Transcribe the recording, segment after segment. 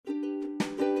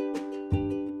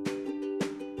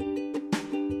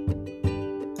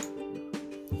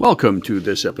Welcome to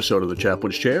this episode of The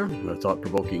Chaplain's Chair, a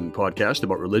thought-provoking podcast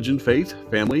about religion, faith,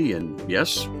 family, and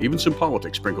yes, even some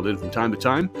politics sprinkled in from time to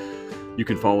time. You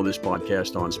can follow this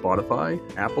podcast on Spotify,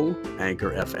 Apple, Anchor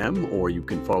FM, or you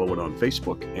can follow it on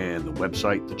Facebook and the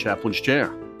website, The Chaplain's Chair.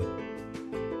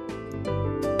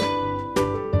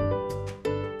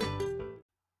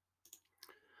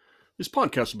 This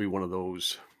podcast will be one of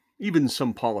those, even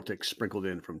some politics sprinkled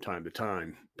in from time to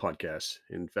time podcasts.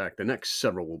 In fact, the next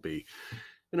several will be.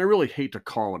 And I really hate to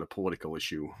call it a political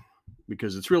issue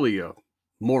because it's really a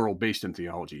moral based in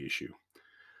theology issue.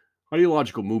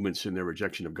 Ideological movements in their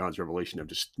rejection of God's revelation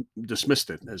have dismissed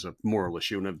it as a moral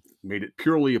issue and have made it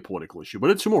purely a political issue. But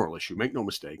it's a moral issue, make no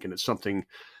mistake, and it's something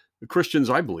the Christians,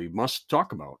 I believe, must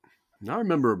talk about. Now, I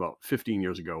remember about 15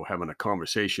 years ago having a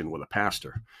conversation with a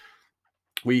pastor.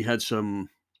 We had some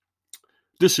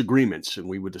disagreements, and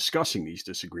we were discussing these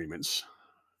disagreements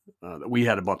that we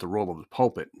had about the role of the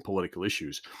pulpit in political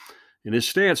issues. And his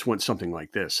stance went something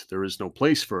like this: there is no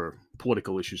place for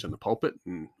political issues in the pulpit.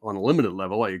 And on a limited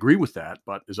level, I agree with that.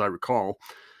 But as I recall,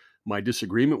 my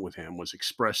disagreement with him was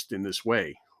expressed in this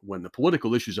way: when the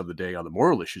political issues of the day are the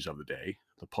moral issues of the day,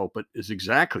 the pulpit is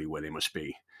exactly where they must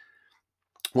be.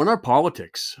 When our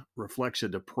politics reflects a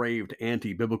depraved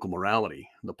anti-biblical morality,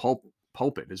 the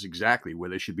pulpit is exactly where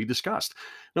they should be discussed.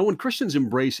 Now, when Christians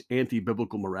embrace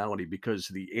anti-biblical morality because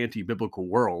the anti-biblical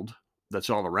world that's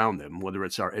all around them, whether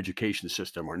it's our education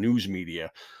system, our news media,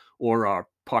 or our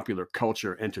popular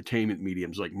culture entertainment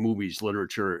mediums like movies,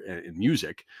 literature, and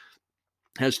music,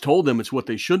 has told them it's what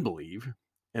they should believe,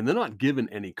 and they're not given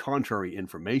any contrary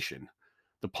information,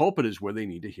 the pulpit is where they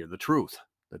need to hear the truth,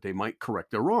 that they might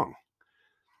correct their wrong.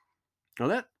 Now,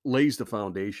 that lays the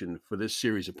foundation for this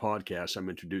series of podcasts I'm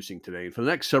introducing today. And for the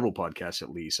next several podcasts,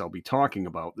 at least, I'll be talking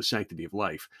about the sanctity of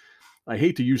life. I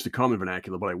hate to use the common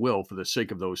vernacular, but I will for the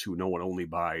sake of those who know it only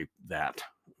by that: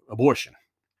 abortion.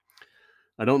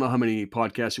 I don't know how many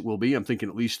podcasts it will be. I'm thinking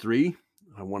at least 3.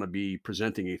 I want to be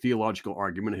presenting a theological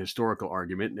argument, a historical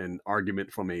argument, and an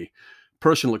argument from a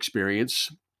personal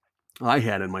experience I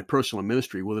had in my personal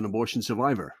ministry with an abortion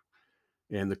survivor,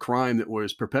 and the crime that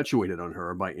was perpetuated on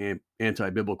her by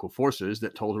anti-biblical forces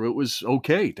that told her it was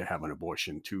okay to have an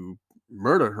abortion, to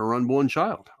murder her unborn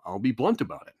child. I'll be blunt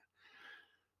about it.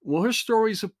 Well, her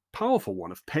story is a powerful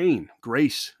one of pain,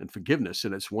 grace, and forgiveness,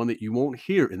 and it's one that you won't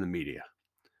hear in the media.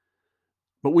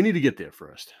 But we need to get there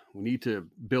first. We need to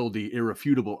build the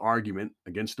irrefutable argument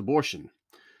against abortion.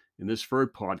 And this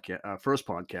first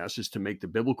podcast is to make the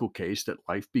biblical case that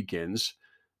life begins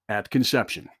at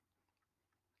conception.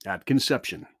 At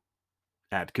conception.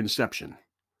 At conception.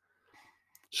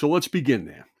 So let's begin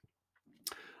there.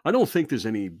 I don't think there's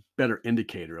any better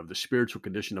indicator of the spiritual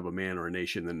condition of a man or a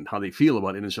nation than how they feel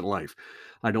about innocent life.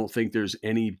 I don't think there's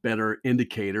any better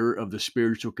indicator of the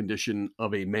spiritual condition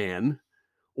of a man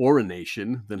or a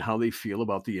nation than how they feel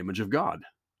about the image of God.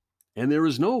 And there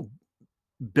is no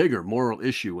bigger moral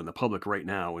issue in the public right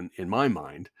now, in my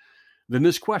mind, than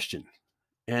this question.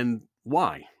 And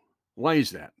why? Why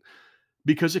is that?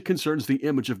 Because it concerns the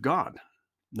image of God.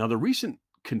 Now, the recent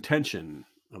contention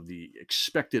of the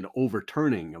expected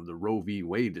overturning of the Roe v.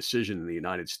 Wade decision in the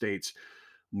United States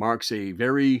marks a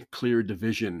very clear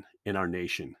division in our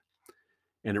nation,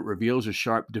 and it reveals a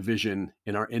sharp division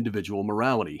in our individual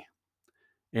morality.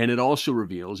 And it also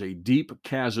reveals a deep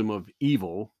chasm of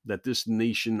evil that this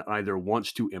nation either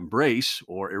wants to embrace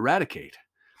or eradicate.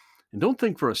 And don't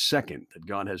think for a second that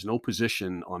God has no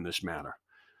position on this matter.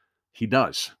 He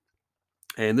does.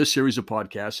 And this series of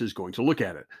podcasts is going to look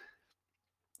at it.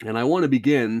 And I want to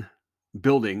begin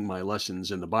building my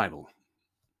lessons in the Bible.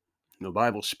 The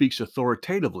Bible speaks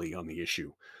authoritatively on the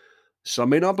issue. Some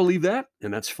may not believe that,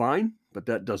 and that's fine, but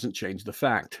that doesn't change the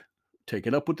fact. Take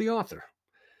it up with the author.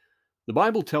 The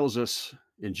Bible tells us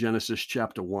in Genesis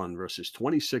chapter 1, verses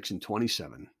 26 and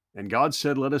 27, "And God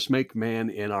said, Let us make man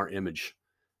in our image,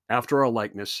 after our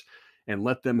likeness, and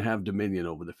let them have dominion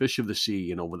over the fish of the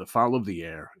sea, and over the fowl of the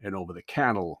air, and over the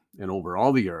cattle, and over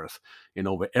all the earth, and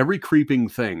over every creeping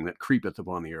thing that creepeth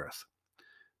upon the earth."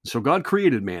 So God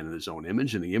created man in his own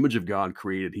image. In the image of God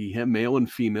created he him, male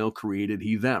and female created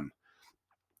he them.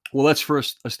 Well, let's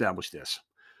first establish this.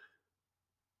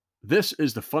 This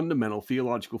is the fundamental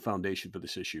theological foundation for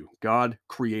this issue. God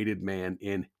created man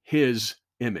in his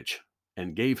image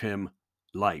and gave him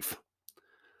life.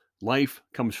 Life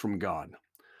comes from God.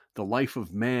 The life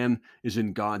of man is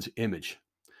in God's image.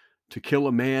 To kill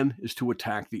a man is to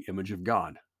attack the image of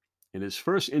God. In his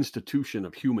first institution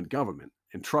of human government,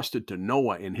 entrusted to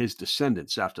Noah and his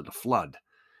descendants after the flood,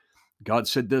 God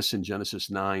said this in Genesis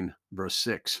 9, verse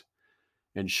 6,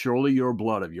 "And surely your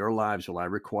blood of your lives will I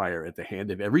require, at the hand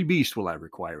of every beast will I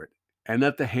require it. And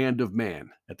at the hand of man,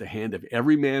 at the hand of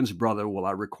every man's brother, will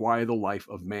I require the life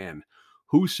of man.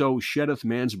 Whoso sheddeth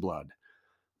man's blood,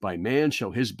 by man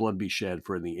shall his blood be shed,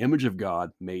 for in the image of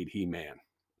God made he man.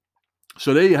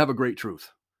 So there you have a great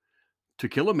truth. To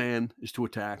kill a man is to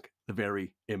attack the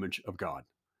very image of God.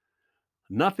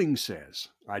 Nothing says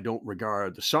I don't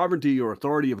regard the sovereignty or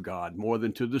authority of God more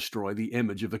than to destroy the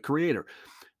image of the Creator.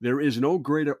 There is no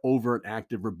greater overt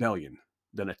act of rebellion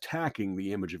than attacking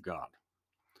the image of God.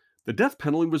 The death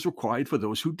penalty was required for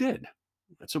those who did.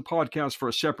 That's a podcast for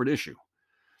a separate issue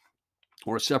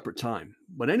or a separate time.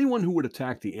 But anyone who would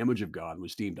attack the image of God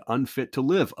was deemed unfit to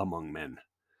live among men.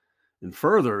 And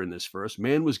further in this verse,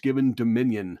 man was given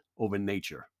dominion over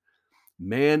nature.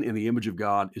 Man in the image of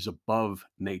God is above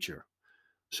nature.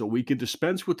 So we can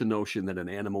dispense with the notion that an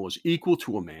animal is equal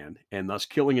to a man, and thus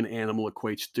killing an animal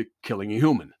equates to killing a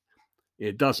human.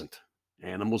 It doesn't.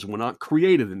 Animals were not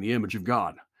created in the image of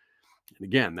God. And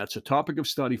again, that's a topic of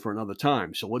study for another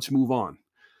time, so let's move on.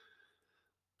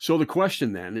 So the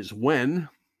question then is, when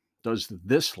does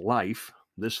this life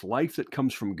that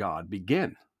comes from God,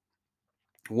 begin?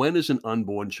 When is an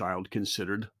unborn child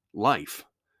considered life?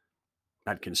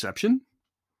 At conception?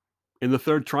 In the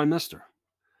third trimester?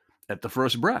 At the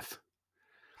first breath?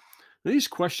 Now, these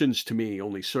questions to me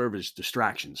only serve as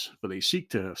distractions, for they seek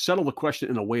to settle the question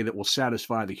in a way that will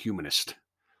satisfy the humanist.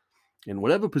 And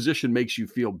whatever position makes you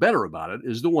feel better about it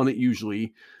is the one that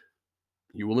usually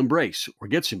you will embrace or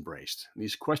gets embraced.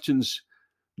 These questions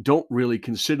don't really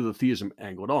consider the theism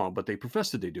angle at all, but they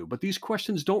profess that they do. But these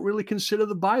questions don't really consider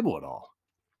the Bible at all.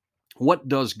 What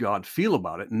does God feel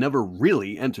about it never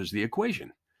really enters the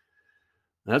equation.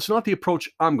 That's not the approach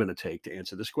I'm going to take to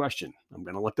answer this question. I'm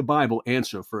going to let the Bible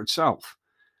answer for itself,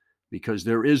 because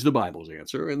there is the Bible's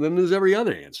answer, and then there's every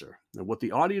other answer. And what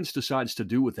the audience decides to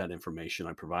do with that information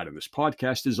I provide in this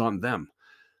podcast is on them.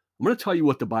 I'm going to tell you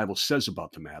what the Bible says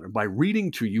about the matter by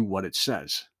reading to you what it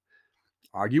says.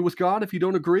 Argue with God if you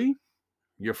don't agree.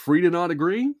 You're free to not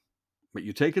agree, but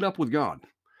you take it up with God.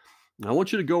 Now, I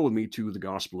want you to go with me to the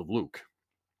Gospel of Luke,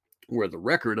 where the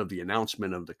record of the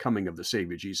announcement of the coming of the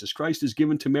Savior Jesus Christ is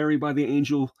given to Mary by the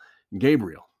angel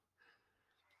Gabriel.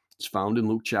 It's found in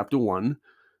Luke chapter 1,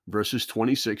 verses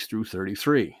 26 through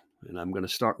 33. And I'm going to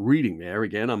start reading there.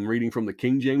 Again, I'm reading from the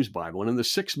King James Bible. And in the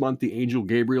 6th month, the angel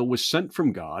Gabriel was sent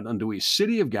from God unto a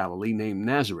city of Galilee named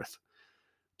Nazareth,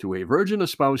 to a virgin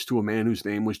espoused to a man whose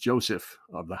name was Joseph,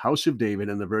 of the house of David,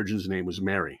 and the virgin's name was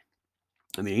Mary.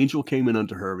 And the angel came in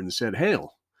unto her and said,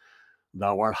 Hail,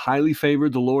 thou art highly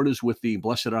favored, the Lord is with thee,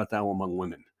 blessed art thou among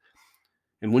women.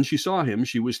 And when she saw him,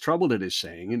 she was troubled at his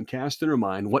saying, and cast in her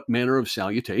mind what manner of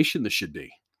salutation this should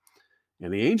be.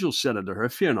 And the angel said unto her,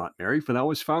 Fear not, Mary, for thou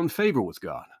hast found favor with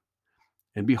God.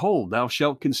 And behold, thou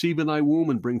shalt conceive in thy womb,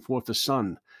 and bring forth a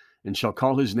son, and shall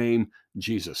call his name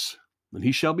Jesus. And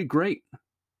he shall be great,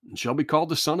 and shall be called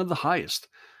the Son of the Highest.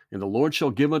 And the Lord shall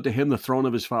give unto him the throne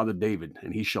of his father David,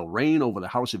 and he shall reign over the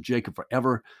house of Jacob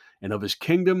forever, and of his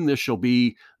kingdom there shall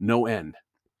be no end.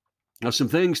 Now, some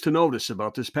things to notice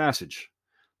about this passage.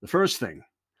 The first thing,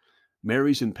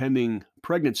 Mary's impending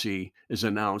pregnancy is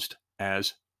announced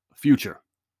as future.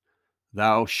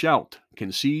 Thou shalt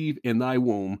conceive in thy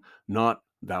womb, not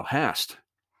thou hast.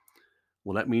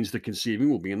 Well, that means the conceiving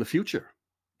will be in the future.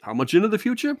 How much into the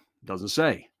future? Doesn't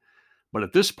say. But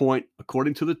at this point,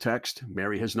 according to the text,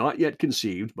 Mary has not yet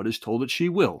conceived, but is told that she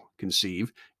will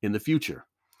conceive in the future.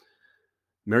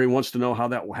 Mary wants to know how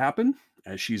that will happen,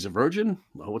 as she's a virgin.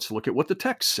 Well, let's look at what the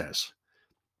text says.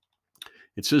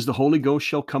 It says, the Holy Ghost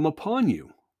shall come upon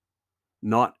you,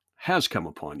 not has come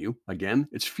upon you. Again,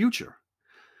 it's future.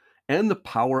 And the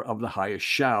power of the highest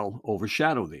shall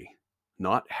overshadow thee,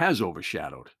 not has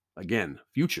overshadowed. Again,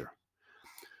 future.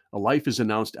 A life is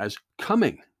announced as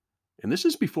coming. And this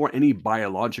is before any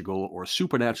biological or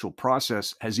supernatural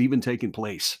process has even taken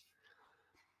place.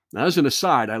 Now, as an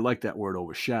aside, I like that word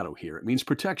overshadow here. It means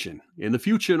protection. In the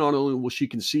future, not only will she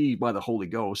conceive by the Holy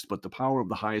Ghost, but the power of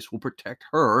the highest will protect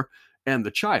her and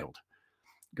the child.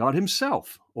 God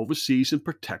himself oversees and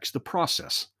protects the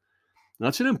process. Now,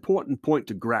 that's an important point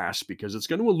to grasp, because it's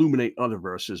going to illuminate other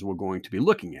verses we're going to be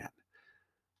looking at.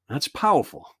 That's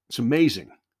powerful. It's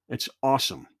amazing. It's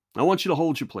awesome. I want you to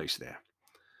hold your place there.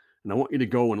 And I want you to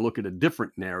go and look at a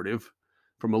different narrative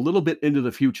from a little bit into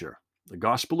the future. The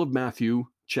Gospel of Matthew,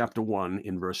 chapter 1,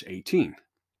 in verse 18.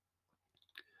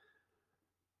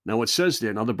 Now it says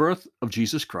there, Now the birth of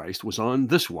Jesus Christ was on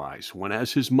this wise, when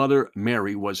as his mother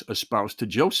Mary was espoused to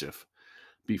Joseph,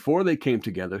 before they came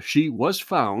together, she was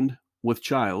found with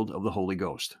child of the Holy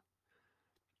Ghost.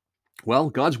 Well,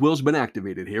 God's will's been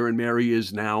activated here, and Mary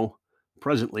is now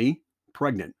presently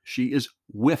pregnant. She is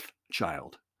with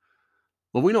child.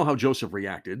 Well, we know how Joseph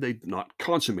reacted. They'd not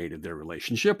consummated their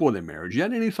relationship or their marriage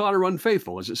yet, and he thought her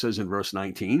unfaithful, as it says in verse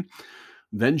 19.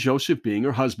 Then Joseph, being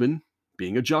her husband,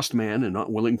 being a just man and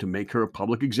not willing to make her a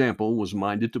public example, was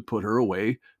minded to put her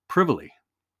away privily.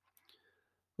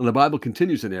 And the Bible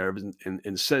continues in there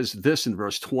and says this in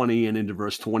verse 20 and into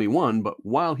verse 21. But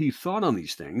while he thought on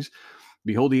these things,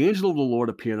 behold, the angel of the Lord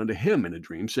appeared unto him in a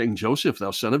dream, saying, Joseph, thou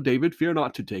son of David, fear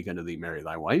not to take unto thee Mary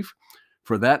thy wife,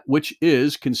 for that which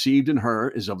is conceived in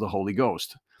her is of the Holy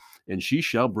Ghost, and she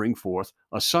shall bring forth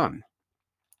a son.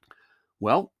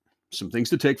 Well, some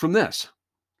things to take from this.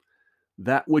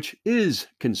 That which is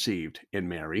conceived in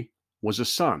Mary was a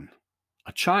son,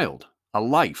 a child, a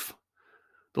life,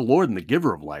 the Lord and the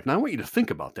giver of life. Now, I want you to think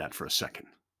about that for a second.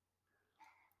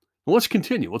 Well, let's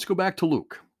continue. Let's go back to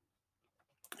Luke.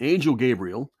 Angel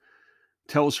Gabriel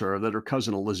tells her that her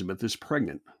cousin Elizabeth is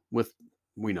pregnant with,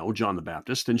 we know, John the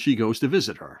Baptist, and she goes to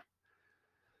visit her.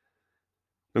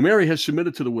 Now, Mary has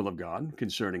submitted to the will of God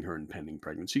concerning her impending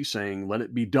pregnancy, saying, Let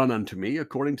it be done unto me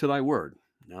according to thy word.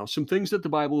 Now, some things that the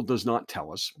Bible does not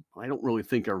tell us, I don't really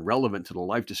think are relevant to the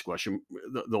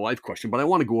life question, but I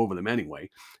want to go over them anyway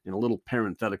in a little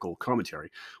parenthetical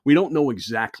commentary. We don't know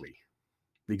exactly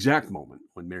the exact moment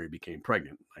when Mary became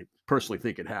pregnant. I personally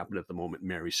think it happened at the moment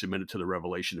Mary submitted to the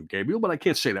revelation of Gabriel, but I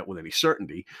can't say that with any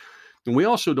certainty. And we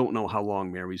also don't know how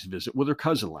long Mary's visit with her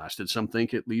cousin lasted. Some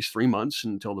think at least 3 months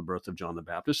until the birth of John the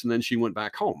Baptist, and then she went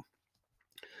back home.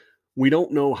 We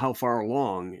don't know how far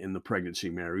along in the pregnancy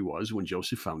Mary was when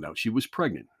Joseph found out she was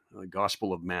pregnant. The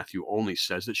Gospel of Matthew only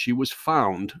says that she was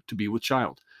found to be with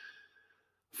child.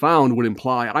 Found would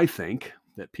imply, I think,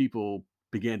 that people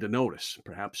began to notice,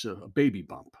 perhaps a baby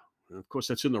bump. And of course,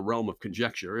 that's in the realm of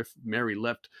conjecture. If Mary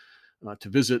left to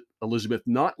visit Elizabeth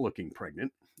not looking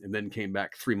pregnant and then came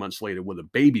back 3 months later with a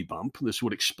baby bump, this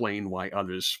would explain why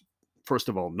others, first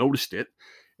of all, noticed it,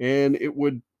 and it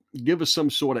would give us some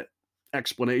sort of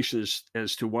explanation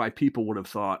as to why people would have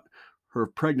thought her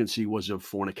pregnancy was of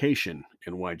fornication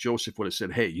and why Joseph would have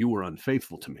said, hey, you were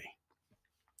unfaithful to me.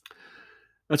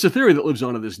 That's a theory that lives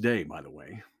on to this day, by the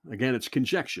way. Again, it's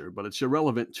conjecture, but it's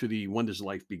irrelevant to the when does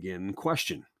life begin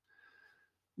question.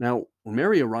 Now, when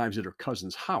Mary arrives at her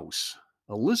cousin's house,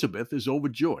 Elizabeth is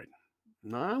overjoyed.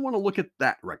 Now, I want to look at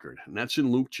that record, and that's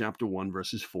in Luke chapter 1,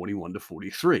 verses 41 to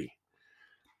 43.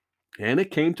 And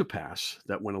it came to pass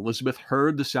that when Elizabeth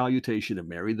heard the salutation of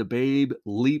Mary, the babe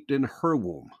leaped in her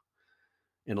womb.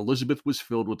 And Elizabeth was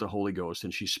filled with the Holy Ghost,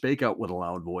 and she spake out with a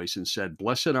loud voice and said,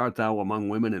 Blessed art thou among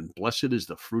women, and blessed is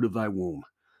the fruit of thy womb.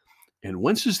 And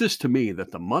whence is this to me,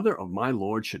 that the mother of my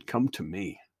Lord should come to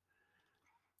me?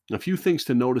 A few things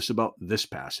to notice about this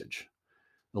passage.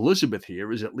 Elizabeth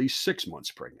here is at least 6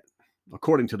 months pregnant.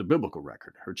 According to the biblical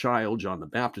record, her child, John the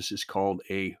Baptist, is called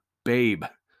a babe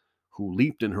who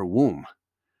leaped in her womb.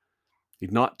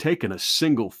 He'd not taken a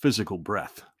single physical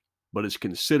breath, but is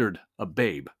considered a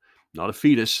babe, not a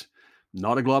fetus,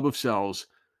 not a glob of cells,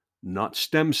 not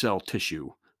stem cell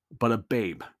tissue, but a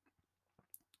babe.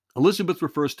 Elizabeth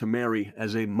refers to Mary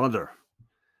as a mother,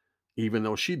 even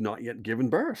though she'd not yet given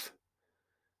birth.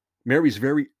 Mary's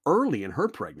very early in her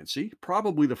pregnancy,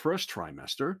 probably the first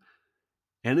trimester,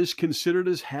 and is considered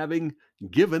as having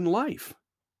given life.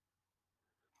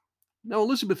 Now,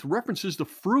 Elizabeth references the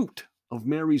fruit of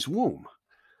Mary's womb.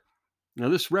 Now,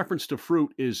 this reference to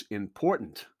fruit is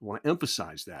important. I want to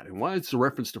emphasize that. And why is the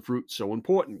reference to fruit so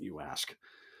important, you ask?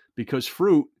 Because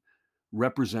fruit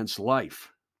represents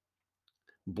life.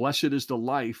 Blessed is the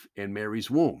life in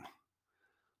Mary's womb.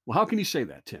 Well, how can you say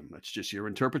that, Tim? That's just your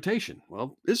interpretation.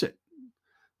 Well, is it?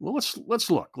 Well, let's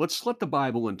look. Let's let the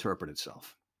Bible interpret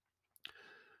itself.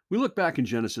 We look back in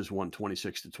Genesis 1,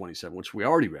 26 to 27, which we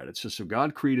already read. It says, So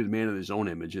God created man in his own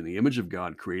image. In the image of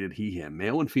God created he him.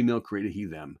 Male and female created he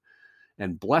them.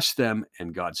 And blessed them.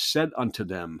 And God said unto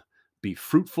them, Be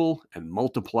fruitful and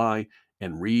multiply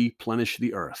and replenish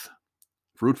the earth.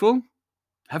 Fruitful?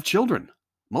 Have children.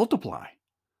 Multiply.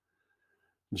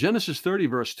 Genesis 30,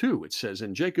 verse 2, it says,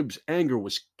 And Jacob's anger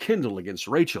was kindled against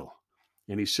Rachel.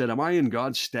 And he said, Am I in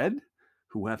God's stead,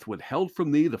 who hath withheld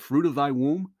from thee the fruit of thy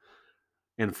womb?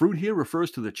 And fruit here refers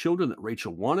to the children that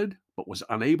Rachel wanted, but was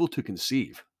unable to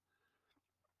conceive.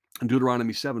 In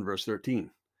Deuteronomy 7, verse 13,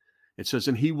 it says,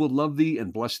 And he will love thee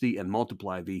and bless thee and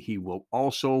multiply thee. He will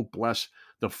also bless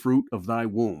the fruit of thy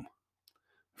womb.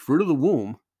 Fruit of the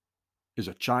womb is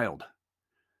a child.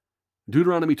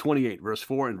 Deuteronomy 28, verse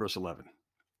 4 and verse 11.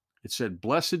 It said,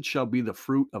 Blessed shall be the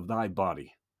fruit of thy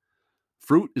body.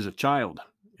 Fruit is a child.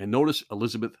 And notice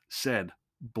Elizabeth said,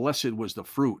 Blessed was the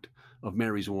fruit of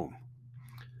Mary's womb.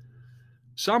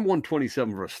 Psalm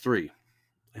 127, verse 3.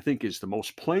 I think is the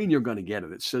most plain you're going to get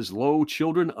it. It says, "Lo,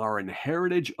 children are an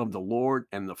heritage of the Lord,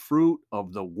 and the fruit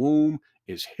of the womb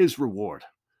is his reward."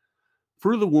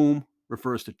 Fruit of the womb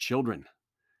refers to children.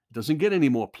 It doesn't get any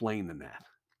more plain than that.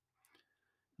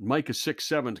 Micah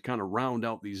 6:7, to kind of round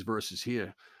out these verses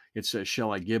here, it says,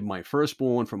 "Shall I give my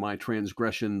firstborn for my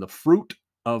transgression, the fruit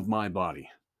of my body?"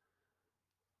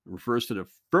 It refers to the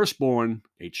firstborn,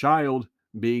 a child,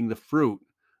 being the fruit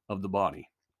of the body.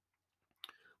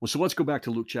 Well, so let's go back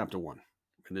to Luke chapter 1,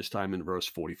 and this time in verse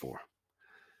 44.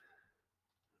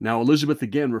 Now, Elizabeth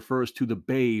again refers to the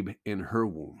babe in her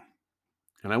womb.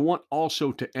 And I want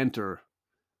also to enter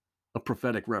a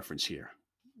prophetic reference here.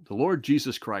 The Lord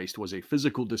Jesus Christ was a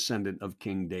physical descendant of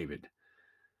King David.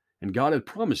 And God had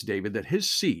promised David that his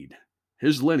seed,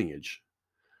 his lineage,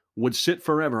 would sit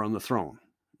forever on the throne.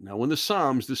 Now, in the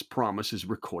Psalms, this promise is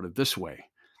recorded this way.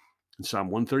 In Psalm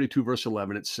 132, verse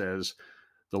 11, it says,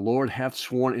 "The Lord hath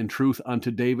sworn in truth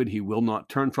unto David, he will not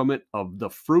turn from it. Of the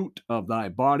fruit of thy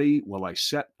body will I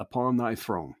set upon thy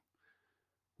throne."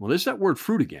 Well, there's that word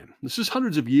fruit again. This is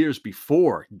hundreds of years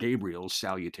before Gabriel's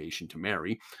salutation to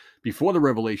Mary, before the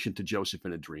revelation to Joseph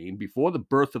in a dream, before the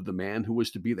birth of the man who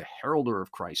was to be the heralder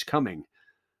of Christ's coming,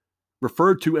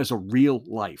 referred to as a real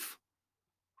life.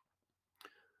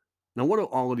 Now, what do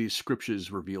all of these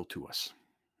scriptures reveal to us?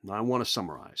 Now, I want to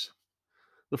summarize.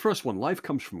 The first one, life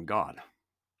comes from God.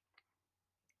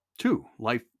 2,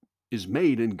 life is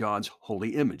made in God's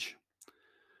holy image.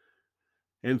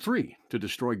 And 3, to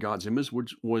destroy God's image,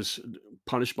 which was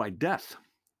punished by death.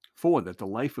 4, that the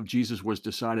life of Jesus was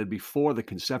decided before the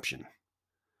conception.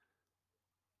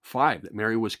 5, that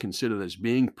Mary was considered as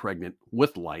being pregnant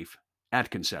with life at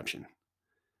conception.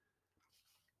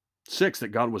 6, that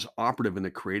God was operative in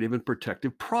the creative and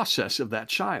protective process of that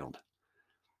child.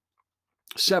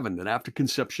 7, that after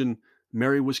conception,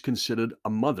 Mary was considered a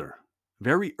mother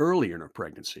very early in her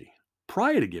pregnancy,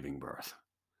 prior to giving birth.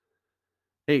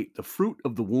 8, the fruit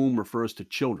of the womb refers to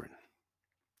children,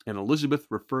 and Elizabeth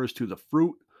refers to the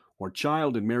fruit or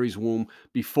child in Mary's womb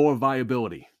before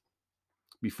viability,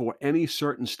 before any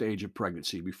certain stage of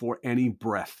pregnancy, before any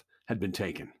breath had been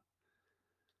taken.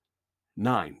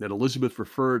 9, that Elizabeth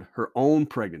referred her own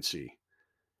pregnancy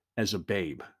as a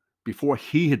babe before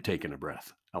he had taken a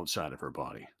breath outside of her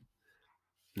body.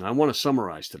 Now, I want to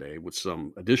summarize today with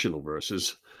some additional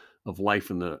verses of life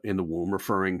in the womb,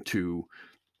 referring to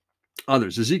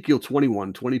others. Ezekiel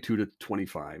 21:22 to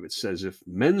 25. It says, "If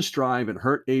men strive and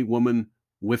hurt a woman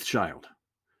with child,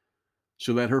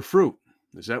 so that her fruit,"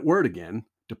 is that word again,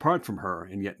 "depart from her,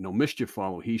 and yet no mischief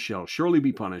follow, he shall surely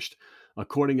be punished,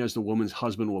 according as the woman's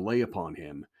husband will lay upon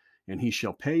him, and he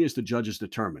shall pay as the judges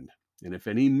determined. And if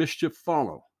any mischief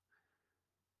follow,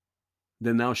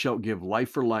 then thou shalt give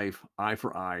life for life, eye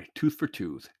for eye, tooth for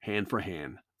tooth, hand for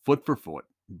hand, foot for foot,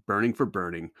 burning for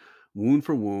burning, wound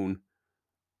for wound,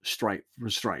 stripe for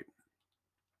stripe."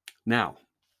 Now,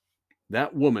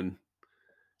 that woman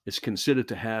is considered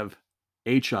to have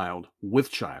a child with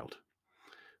child.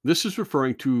 This is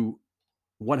referring to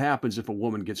what happens if a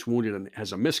woman gets wounded and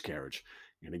has a miscarriage.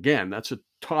 And again, that's a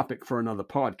topic for another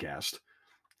podcast.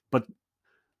 But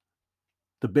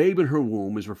the babe in her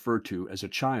womb is referred to as a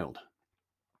child.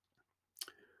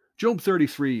 Job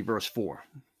 33, verse 4.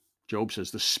 Job says,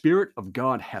 "The Spirit of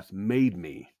God hath made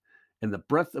me, and the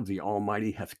breath of the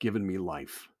Almighty hath given me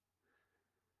life."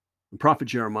 The prophet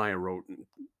Jeremiah wrote in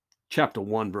chapter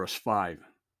 1, verse 5,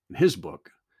 in his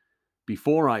book,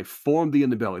 "Before I formed thee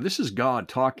in the belly." This is God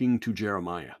talking to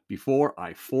Jeremiah. "Before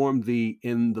I formed thee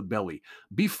in the belly."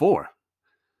 Before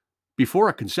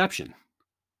a conception,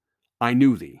 I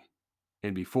knew thee.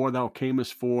 And before thou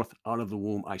camest forth out of the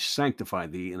womb, I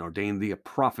sanctified thee and ordained thee a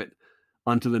prophet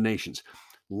unto the nations.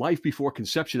 Life before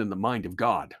conception in the mind of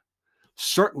God.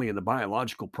 Certainly in the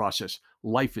biological process,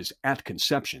 life is at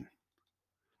conception.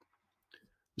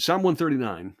 Psalm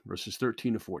 139, verses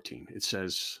 13 to 14, it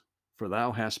says, "For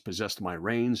thou hast possessed my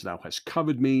reins, thou hast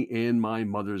covered me in my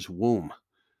mother's womb.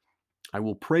 I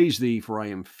will praise thee, for I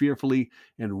am fearfully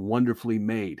and wonderfully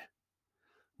made.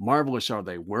 Marvelous are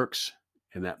thy works,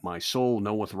 and that my soul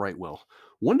knoweth right well."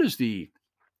 When does the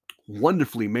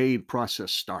wonderfully made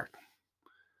process start?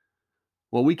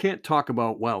 Well, we can't talk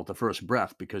about, the first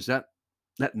breath, because that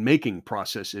making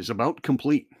process is about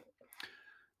complete.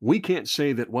 We can't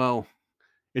say that,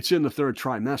 it's in the third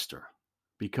trimester,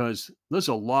 because there's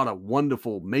a lot of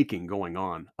wonderful making going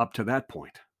on up to that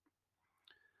point.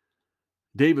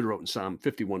 David wrote in Psalm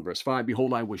 51, verse 5,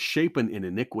 "Behold, I was shapen in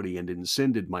iniquity, and in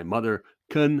sin did my mother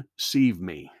conceive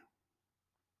me."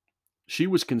 She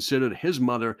was considered his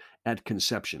mother at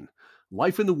conception.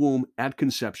 Life in the womb at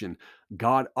conception,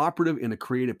 God operative in a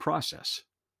creative process.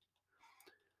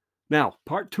 Now,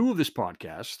 part 2 of this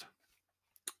podcast,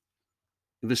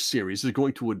 this series, is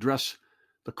going to address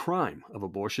the crime of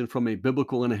abortion from a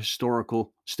biblical and a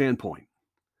historical standpoint.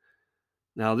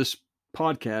 Now, this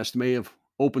podcast may have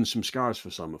opened some scars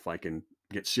for some, if I can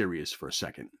get serious for a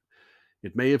second.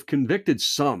 It may have convicted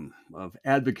some of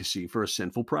advocacy for a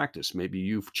sinful practice. Maybe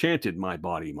you've chanted, "My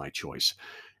body, my choice."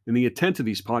 And the intent of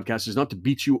these podcasts is not to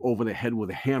beat you over the head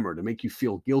with a hammer, to make you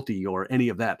feel guilty or any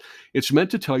of that. It's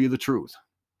meant to tell you the truth.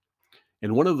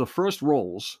 And one of the first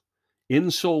roles in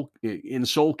soul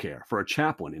care for a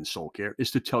chaplain in soul care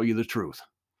is to tell you the truth.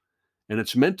 And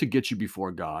it's meant to get you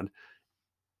before God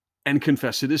and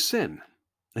confess it as sin.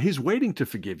 He's waiting to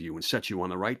forgive you and set you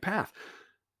on the right path.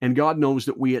 And God knows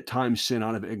that we at times sin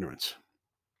out of ignorance.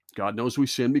 God knows we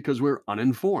sin because we're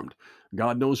uninformed.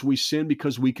 God knows we sin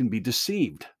because we can be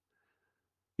deceived.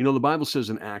 You know, the Bible says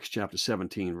in Acts chapter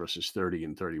 17, verses 30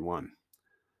 and 31,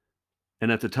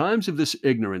 "And at the times of this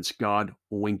ignorance God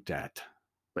winked at,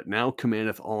 but now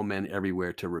commandeth all men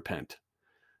everywhere to repent."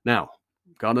 Now,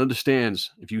 God understands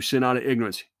if you sin out of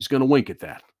ignorance, he's going to wink at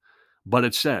that. But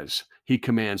it says he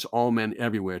commands all men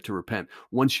everywhere to repent.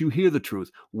 Once you hear the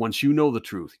truth, once you know the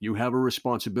truth, you have a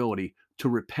responsibility to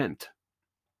repent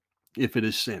if it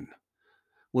is sin.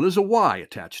 Well, there's a why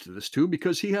attached to this too,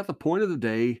 because he hath appointed the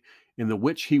day in the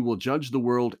which he will judge the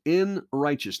world in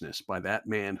righteousness by that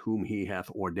man whom he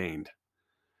hath ordained.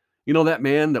 You know, that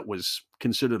man that was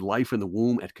considered life in the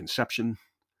womb at conception,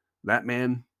 that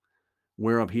man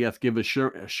whereof he hath given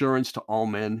assurance to all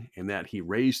men, in that he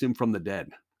raised him from the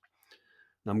dead.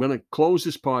 Now, I'm going to close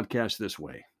this podcast this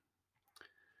way.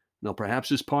 Now, perhaps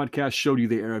this podcast showed you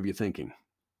the error of your thinking.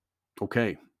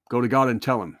 Okay, go to God and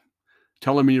tell him.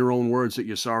 Tell him in your own words that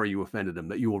you're sorry you offended him,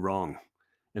 that you were wrong,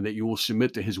 and that you will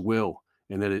submit to his will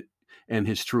and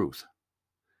his truth.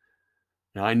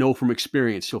 Now, I know from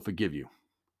experience he'll forgive you.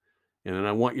 And then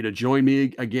I want you to join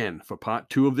me again for part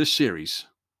 2 of this series.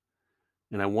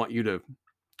 And I want you to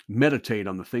meditate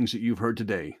on the things that you've heard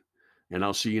today. And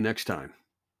I'll see you next time.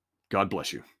 God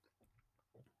bless you.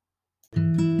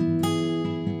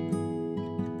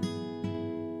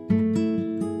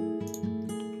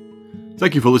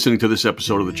 Thank you for listening to this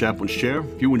episode of The Chaplain's Chair.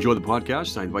 If you enjoy the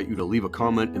podcast, I invite you to leave a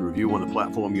comment and review on the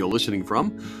platform you're listening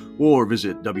from, or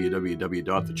visit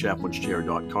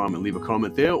www.thechaplain'schair.com and leave a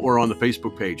comment there, or on the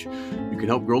Facebook page. You can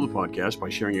help grow the podcast by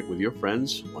sharing it with your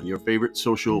friends on your favorite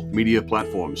social media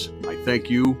platforms. I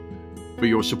thank you for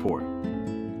your support.